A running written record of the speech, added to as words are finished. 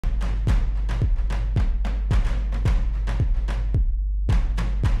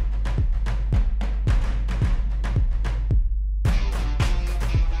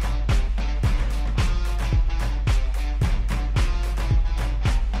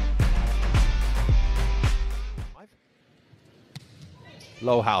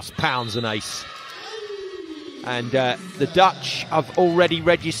Lohuis pounds an ace. And the Dutch have already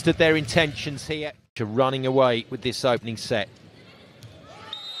registered their intentions here to running away with this opening set.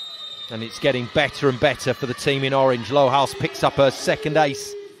 And it's getting better and better for the team in orange. Lohuis picks up her second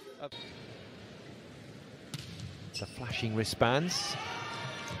ace. The flashing wristbands.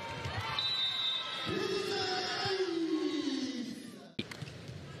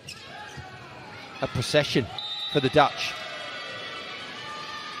 A procession for the Dutch.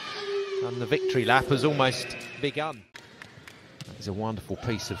 And the victory lap has almost begun. It's a wonderful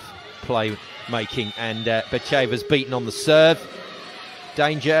piece of play making, and Becheva's beaten on the serve.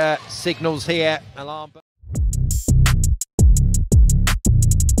 Danger signals here. Alarm.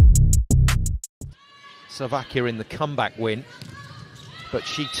 Slovakia in the comeback win, but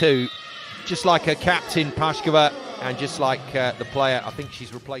she too, just like her captain Pashkova, and just like the player, I think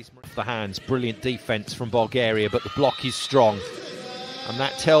she's replaced the hands. Brilliant defense from Bulgaria, but the block is strong, and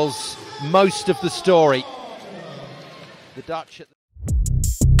that tells most of the story. The Dutch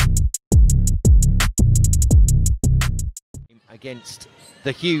against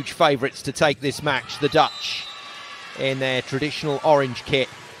the huge favourites to take this match, the Dutch in their traditional orange kit.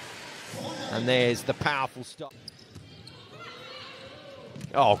 And there's the powerful stop.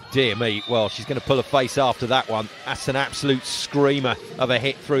 Oh dear me, well, she's going to pull a face after that one. That's an absolute screamer of a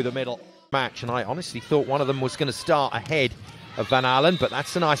hit through the middle match, and I honestly thought one of them was going to start ahead of Van Allen, but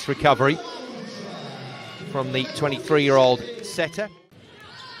that's a nice recovery from the 23-year-old setter.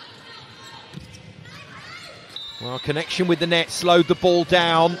 Well, connection with the net slowed the ball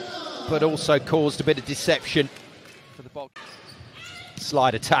down, but also caused a bit of deception for the ball.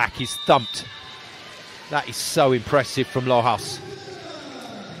 Slide attack is thumped. That is so impressive from Lohuis.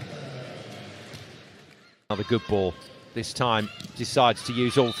 Another good ball. This time decides to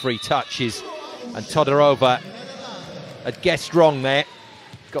use all three touches, and Todorova had guessed wrong there.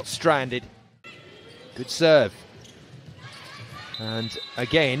 Got stranded. Good serve. And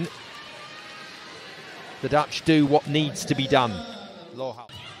again, the Dutch do what needs to be done. Lohuis.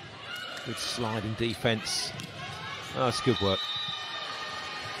 Good sliding defence. Oh, that's good work.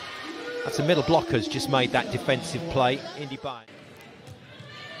 That's a middle blocker's just made that defensive play. Indy by.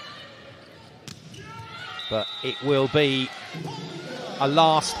 But it will be a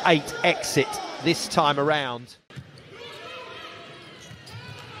last 8 exit this time around.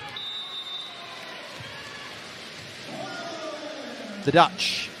 The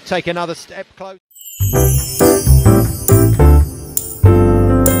Dutch take another step close.